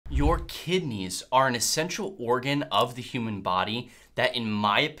Your kidneys are an essential organ of the human body that, in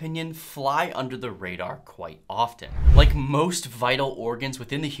my opinion, fly under the radar quite often. Like most vital organs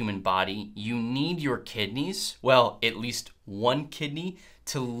within the human body, you need your kidneys, well, at least one kidney,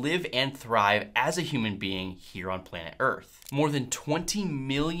 to live and thrive as a human being here on planet Earth. More than 20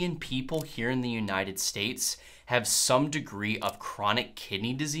 million people here in the United States have some degree of chronic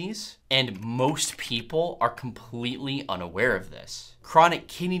kidney disease, and most people are completely unaware of this. Chronic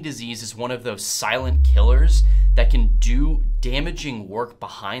kidney disease is one of those silent killers that can do damaging work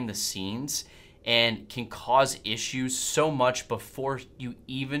behind the scenes and can cause issues so much before you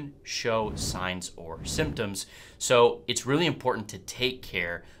even show signs or symptoms. So it's really important to take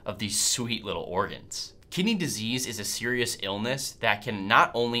care of these sweet little organs. Kidney disease is a serious illness that can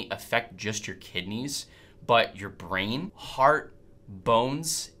not only affect just your kidneys, but your brain, heart,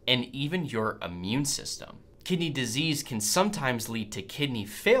 bones, and even your immune system. Kidney disease can sometimes lead to kidney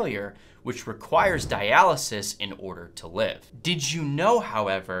failure, which requires dialysis in order to live. Did you know,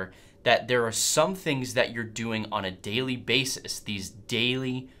 however, that there are some things that you're doing on a daily basis, these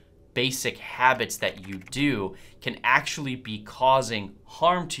daily basic habits that you do, can actually be causing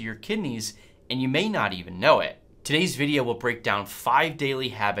harm to your kidneys, and you may not even know it? Today's video will break down 5 daily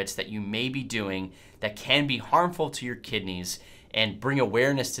habits that you may be doing that can be harmful to your kidneys and bring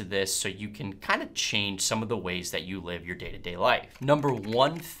awareness to this so you can kind of change some of the ways that you live your day-to-day life. Number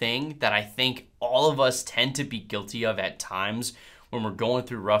one thing that I think all of us tend to be guilty of at times when we're going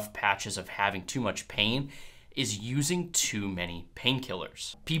through rough patches of having too much pain is using too many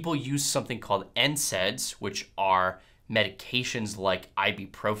painkillers. People use something called NSAIDs, which are medications like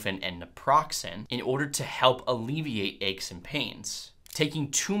ibuprofen and naproxen, in order to help alleviate aches and pains.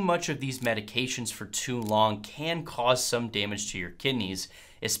 Taking too much of these medications for too long can cause some damage to your kidneys,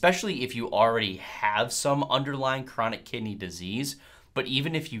 especially if you already have some underlying chronic kidney disease. But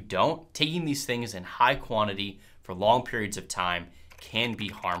even if you don't, taking these things in high quantity for long periods of time can be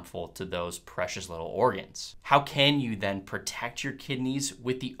harmful to those precious little organs. How can you then protect your kidneys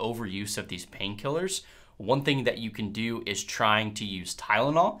with the overuse of these painkillers? One thing that you can do is trying to use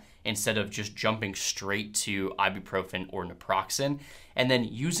Tylenol instead of just jumping straight to ibuprofen or naproxen, and then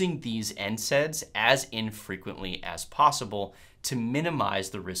using these NSAIDs as infrequently as possible to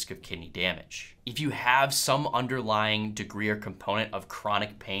minimize the risk of kidney damage. If you have some underlying degree or component of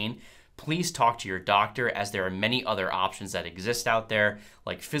chronic pain, please talk to your doctor, as there are many other options that exist out there,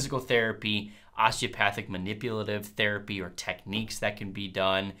 like physical therapy, osteopathic manipulative therapy or techniques that can be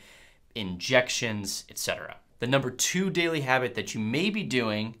done, injections, etc. The number 2 daily habit that you may be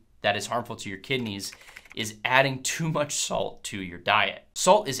doing that is harmful to your kidneys is adding too much salt to your diet.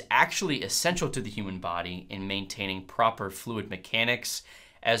 Salt is actually essential to the human body in maintaining proper fluid mechanics,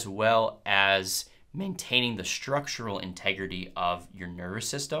 as well as maintaining the structural integrity of your nervous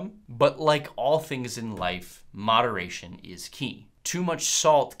system. But like all things in life, moderation is key. Too much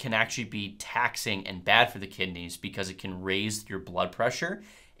salt can actually be taxing and bad for the kidneys because it can raise your blood pressure,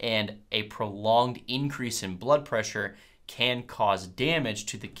 and a prolonged increase in blood pressure can cause damage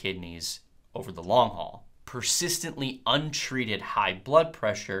to the kidneys over the long haul. Persistently untreated high blood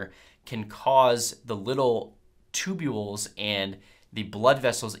pressure can cause the little tubules and the blood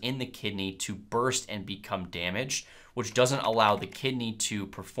vessels in the kidney to burst and become damaged, which doesn't allow the kidney to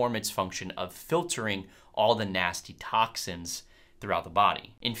perform its function of filtering all the nasty toxins throughout the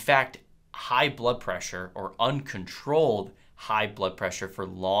body. In fact, high blood pressure or uncontrolled high blood pressure for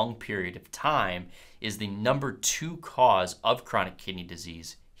long period of time is the number 2 cause of chronic kidney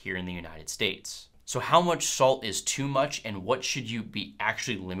disease here in the United States. So how much salt is too much, and what should you be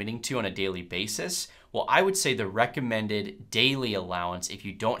actually limiting to on a daily basis? Well, I would say the recommended daily allowance, if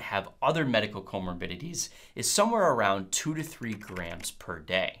you don't have other medical comorbidities, is somewhere around 2 to 3 grams per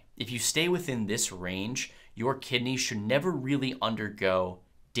day. If you stay within this range, your kidneys should never really undergo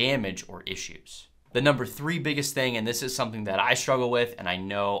damage or issues. The number 3 biggest thing, and this is something that I struggle with, and I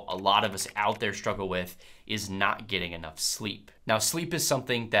know a lot of us out there struggle with, is not getting enough sleep. Now, sleep is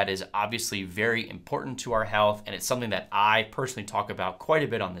something that is obviously very important to our health, and it's something that I personally talk about quite a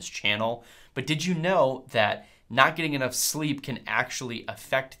bit on this channel. But did you know that not getting enough sleep can actually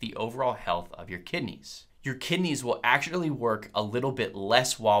affect the overall health of your kidneys? Your kidneys will actually work a little bit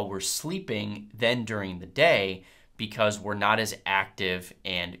less while we're sleeping than during the day, because we're not as active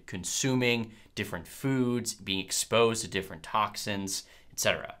and consuming different foods, being exposed to different toxins,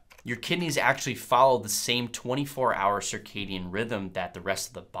 etc. Your kidneys actually follow the same 24-hour circadian rhythm that the rest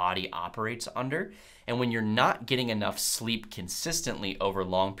of the body operates under. And when you're not getting enough sleep consistently over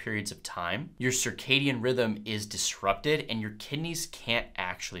long periods of time, your circadian rhythm is disrupted and your kidneys can't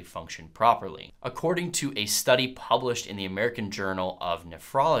actually function properly. According to a study published in the American Journal of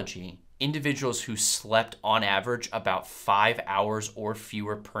Nephrology, individuals who slept on average about 5 hours or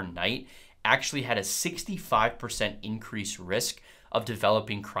fewer per night actually had a 65% increased risk of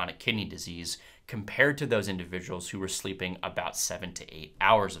developing chronic kidney disease compared to those individuals who were sleeping about 7 to 8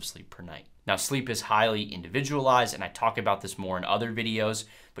 hours of sleep per night. Now, sleep is highly individualized, and I talk about this more in other videos,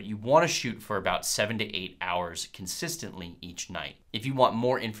 but you want to shoot for about 7 to 8 hours consistently each night. If you want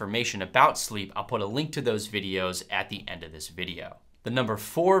more information about sleep, I'll put a link to those videos at the end of this video. The number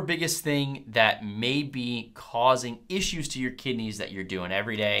 4 biggest thing that may be causing issues to your kidneys that you're doing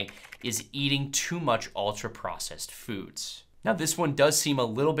every day is eating too much ultra-processed foods. Now, this one does seem a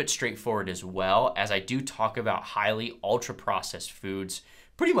little bit straightforward as well, as I do talk about highly ultra-processed foods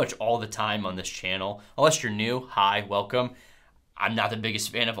pretty much all the time on this channel. Unless you're new, hi, welcome. I'm not the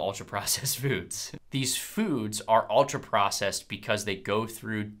biggest fan of ultra-processed foods. These foods are ultra-processed because they go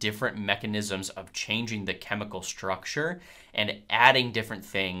through different mechanisms of changing the chemical structure and adding different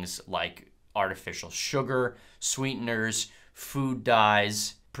things like artificial sugar, sweeteners, food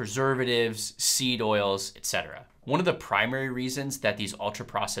dyes, preservatives, seed oils, etc. One of the primary reasons that these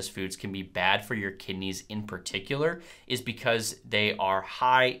ultra-processed foods can be bad for your kidneys in particular is because they are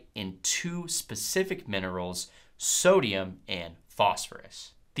high in 2 specific minerals, sodium and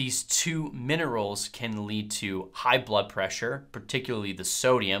phosphorus. These 2 minerals can lead to high blood pressure, particularly the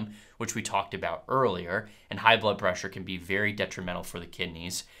sodium, which we talked about earlier, and high blood pressure can be very detrimental for the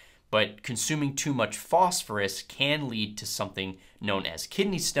kidneys. But consuming too much phosphorus can lead to something known as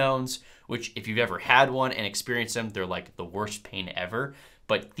kidney stones, which if you've ever had one and experienced them, they're like the worst pain ever.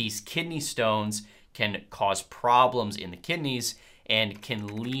 But these kidney stones can cause problems in the kidneys and can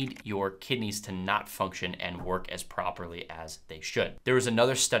lead your kidneys to not function and work as properly as they should. There was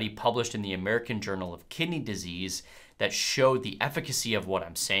another study published in the American Journal of Kidney Disease that showed the efficacy of what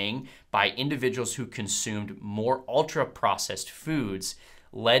I'm saying by individuals who consumed more ultra-processed foods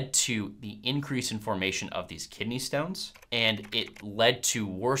led to the increase in formation of these kidney stones, and it led to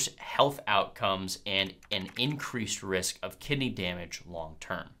worse health outcomes and an increased risk of kidney damage long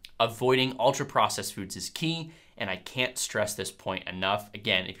term. Avoiding ultra-processed foods is key, and I can't stress this point enough.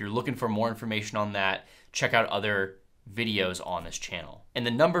 Again, if you're looking for more information on that, check out other videos on this channel. And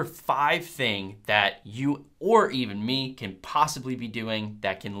the number 5 thing that you or even me can possibly be doing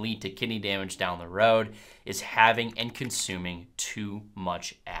that can lead to kidney damage down the road is having and consuming too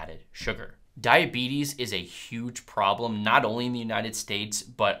much added sugar. Diabetes is a huge problem, not only in the United States,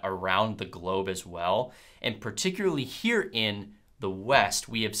 but around the globe as well. And particularly here in the West,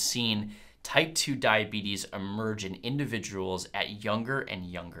 we have seen type 2 diabetes emerge in individuals at younger and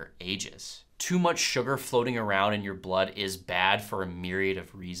younger ages. Too much sugar floating around in your blood is bad for a myriad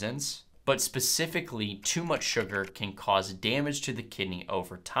of reasons, but specifically, too much sugar can cause damage to the kidney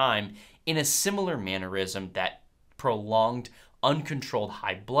over time in a similar mannerism that prolonged, uncontrolled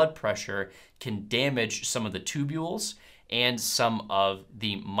high blood pressure can damage some of the tubules and some of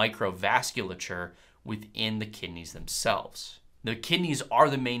the microvasculature within the kidneys themselves. The kidneys are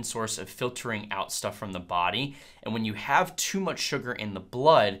the main source of filtering out stuff from the body, and when you have too much sugar in the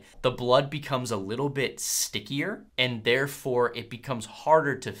blood becomes a little bit stickier, and therefore it becomes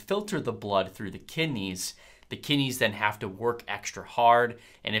harder to filter the blood through the kidneys. The kidneys then have to work extra hard,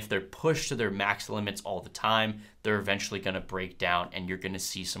 and if they're pushed to their max limits all the time, they're eventually going to break down, and you're going to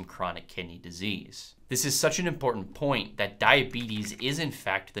see some chronic kidney disease. This is such an important point that diabetes is in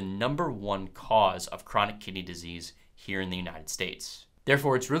fact the #1 cause of chronic kidney disease here in the United States.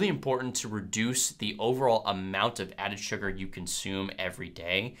 Therefore, it's really important to reduce the overall amount of added sugar you consume every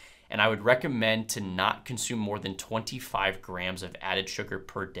day. And I would recommend to not consume more than 25 grams of added sugar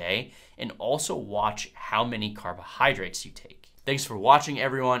per day, and also watch how many carbohydrates you take. Thanks for watching,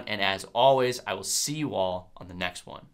 everyone. And as always, I will see you all on the next one.